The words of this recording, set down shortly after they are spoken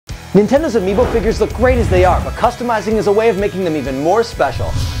Nintendo's amiibo figures look great as they are, but customizing is a way of making them even more special.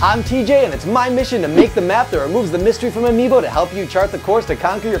 I'm TJ, and it's my mission to make the map that removes the mystery from amiibo to help you chart the course to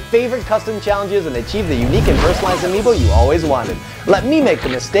conquer your favorite custom challenges and achieve the unique and personalized amiibo you always wanted. Let me make the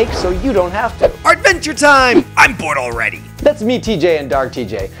mistake so you don't have to. Adventure time! I'm bored already. That's me, TJ, and Dark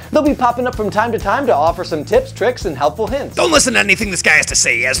TJ. They'll be popping up from time to time to offer some tips, tricks, and helpful hints. Don't listen to anything this guy has to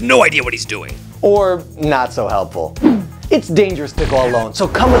say. He has no idea what he's doing. Or not so helpful. It's dangerous to go alone, so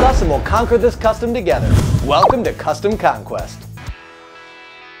come with us and we'll conquer this custom together. Welcome to Custom Conquest.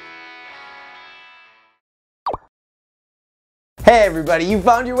 Hey everybody, you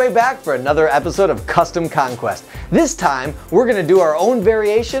found your way back for another episode of Custom Conquest. This time, we're gonna do our own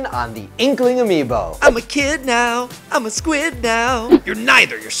variation on the Inkling amiibo. I'm a kid now, I'm a squid now. You're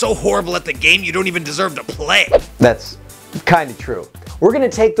neither, you're so horrible at the game you don't even deserve to play. That's kinda true. We're gonna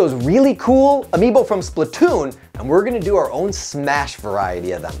take those really cool amiibo from Splatoon and we're gonna do our own Smash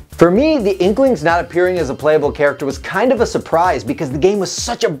variety of them. For me, the Inklings not appearing as a playable character was kind of a surprise because the game was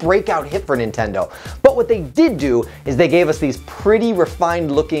such a breakout hit for Nintendo. But what they did do is they gave us these pretty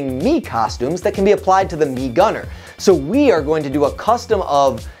refined looking Mii costumes that can be applied to the Mii Gunner. So we are going to do a custom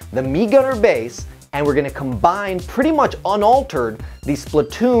of the Mii Gunner base, and we're gonna combine pretty much unaltered the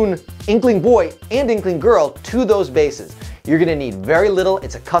Splatoon Inkling Boy and Inkling Girl to those bases. You're gonna need very little,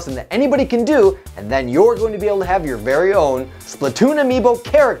 it's a custom that anybody can do, and then you're going to be able to have your very own Splatoon amiibo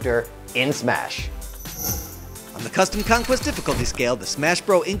character in Smash. On the Custom Conquest difficulty scale, the Smash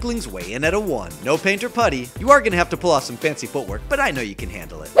Bro Inklings weigh in at a 1. No paint or putty. You are gonna have to pull off some fancy footwork, but I know you can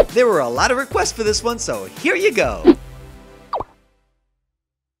handle it. There were a lot of requests for this one, so here you go.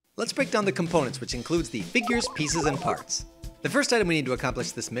 Let's break down the components, which includes the figures, pieces, and parts. The first item we need to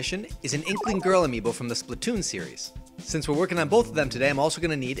accomplish this mission is an Inkling Girl amiibo from the Splatoon series. Since we're working on both of them today, I'm also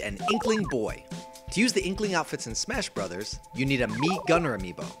going to need an Inkling Boy. To use the Inkling outfits in Smash Brothers, you need a Mii Gunner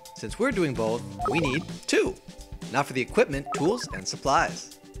amiibo. Since we're doing both, we need 2. Now for the equipment, tools, and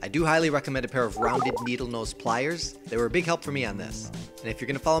supplies. I do highly recommend a pair of rounded needle nose pliers. They were a big help for me on this. And if you're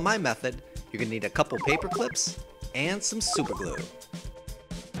going to follow my method, you're going to need a couple paper clips and some super glue.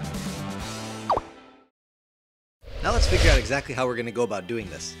 Now let's figure out exactly how we're going to go about doing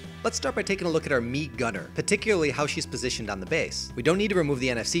this. Let's start by taking a look at our Mii Gunner, particularly how she's positioned on the base. We don't need to remove the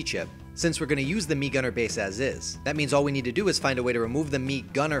NFC chip, since we're going to use the Mii Gunner base as is. That means all we need to do is find a way to remove the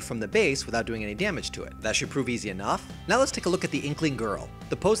Mii Gunner from the base without doing any damage to it. That should prove easy enough. Now let's take a look at the Inkling Girl.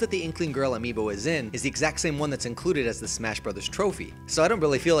 The pose that the Inkling Girl amiibo is in is the exact same one that's included as the Smash Brothers trophy, so I don't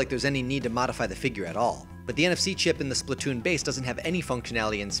really feel like there's any need to modify the figure at all. But the NFC chip in the Splatoon base doesn't have any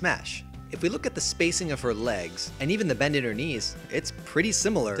functionality in Smash. If we look at the spacing of her legs, and even the bend in her knees, it's pretty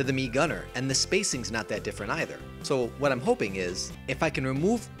similar to the Mii Gunner, and the spacing's not that different either. So what I'm hoping is, if I can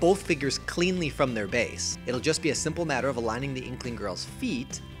remove both figures cleanly from their base, it'll just be a simple matter of aligning the Inkling Girl's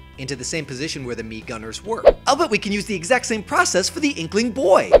feet into the same position where the Mii Gunners were. I'll bet we can use the exact same process for the Inkling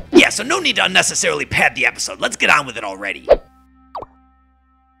Boy. Yeah, so no need to unnecessarily pad the episode, let's get on with it already.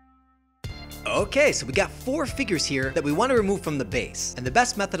 Okay, so we got 4 figures here that we want to remove from the base. And the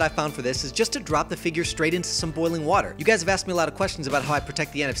best method I found for this is just to drop the figure straight into some boiling water. You guys have asked me a lot of questions about how I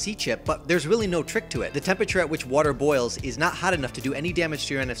protect the NFC chip, but there's really no trick to it. The temperature at which water boils is not hot enough to do any damage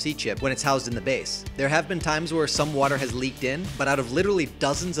to your NFC chip when it's housed in the base. There have been times where some water has leaked in, but out of literally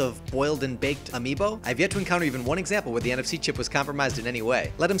dozens of boiled and baked amiibo, I've yet to encounter even one example where the NFC chip was compromised in any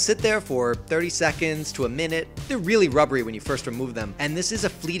way. Let them sit there for 30 seconds to a minute. They're really rubbery when you first remove them, and this is a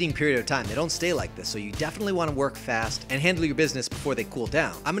fleeting period of time. They don't stay like this, so you definitely want to work fast and handle your business before they cool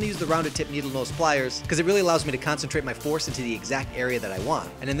down. I'm going to use the rounded tip needle nose pliers because it really allows me to concentrate my force into the exact area that I want,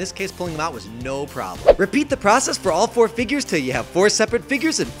 and in this case pulling them out was no problem. Repeat the process for all 4 figures till you have 4 separate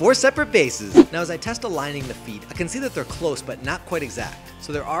figures and 4 separate bases. Now as I test aligning the feet, I can see that they're close but not quite exact.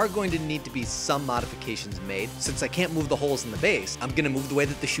 So there are going to need to be some modifications made. Since I can't move the holes in the base, I'm going to move the way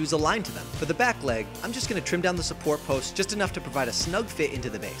that the shoes align to them. For the back leg, I'm just going to trim down the support post just enough to provide a snug fit into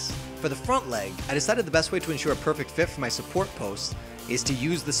the base. For the front leg, I decided the best way to ensure a perfect fit for my support posts is to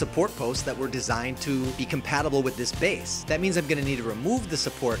use the support posts that were designed to be compatible with this base. That means I'm going to need to remove the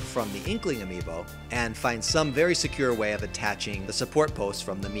support from the Inkling amiibo and find some very secure way of attaching the support posts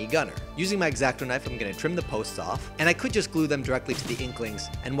from the Mii Gunner. Using my X-acto Knife, I'm going to trim the posts off, and I could just glue them directly to the Inklings,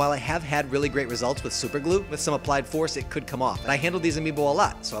 and while I have had really great results with super glue, with some applied force it could come off. And I handled these amiibo a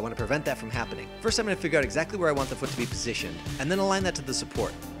lot, so I want to prevent that from happening. First I'm going to figure out exactly where I want the foot to be positioned, and then align that to the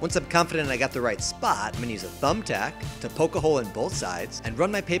support. Once I'm confident I got the right spot, I'm going to use a thumbtack to poke a hole in both sides, sides and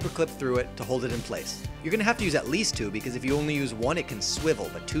run my paper clip through it to hold it in place. You're gonna have to use at least 2 because if you only use 1 it can swivel,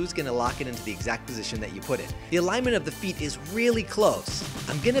 but 2 is gonna lock it into the exact position that you put it. The alignment of the feet is really close.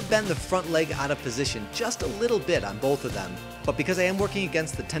 I'm gonna bend the front leg out of position just a little bit on both of them, but because I am working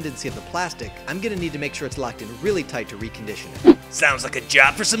against the tendency of the plastic, I'm gonna need to make sure it's locked in really tight to recondition it. Sounds like a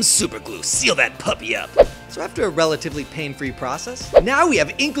job for some super glue. Seal that puppy up. So after a relatively pain-free process, now we have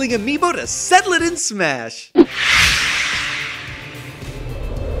Inkling amiibo to settle it in Smash!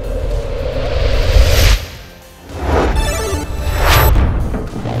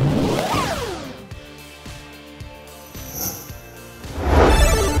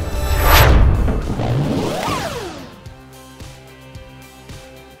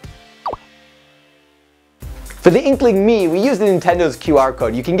 For the Inkling Me, we use the Nintendo's QR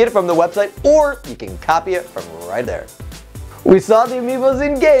code. You can get it from the website or you can copy it from right there. We saw the amiibos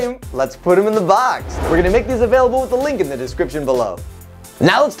in game, let's put them in the box. We're gonna make these available with a link in the description below.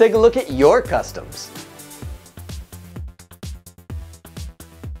 Now let's take a look at your customs.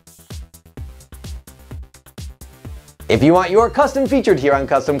 If you want your custom featured here on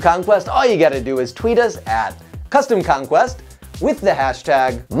Custom Conquest, all you gotta do is tweet us at Custom Conquest with the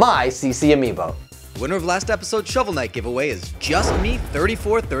hashtag MyCCAmiibo. Winner of last episode's Shovel Knight giveaway is Just Me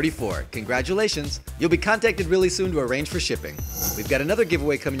 3434. Congratulations! You'll be contacted really soon to arrange for shipping. We've got another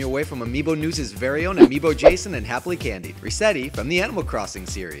giveaway coming your way from Amiibo News' very own Amiibo Jason and Happily Candied, Resetti from the Animal Crossing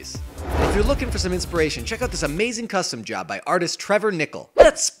series. And if you're looking for some inspiration, check out this amazing custom job by artist Trevor Nickel.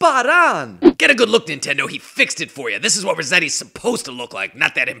 That's spot on! Get a good look, Nintendo. He fixed it for you. This is what Resetti's supposed to look like,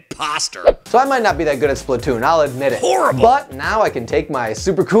 not that imposter. So I might not be that good at Splatoon, I'll admit it. Horrible. But now I can take my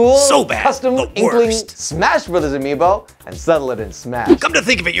super cool, So bad, custom the Inkling worst. Smash Brothers amiibo and settle it in Smash. Come to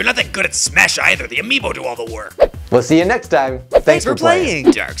think of it, you're not that good at Smash either. The amiibo do all the work. We'll see you next time. Thanks for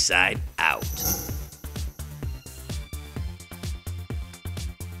playing! Dark side out.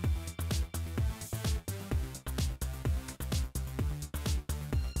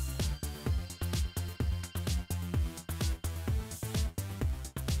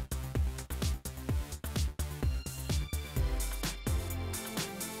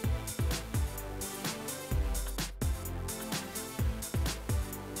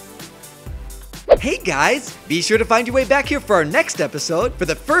 Hey guys! Be sure to find your way back here for our next episode for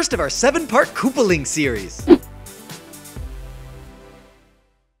the first of our 7-part Koopaling series.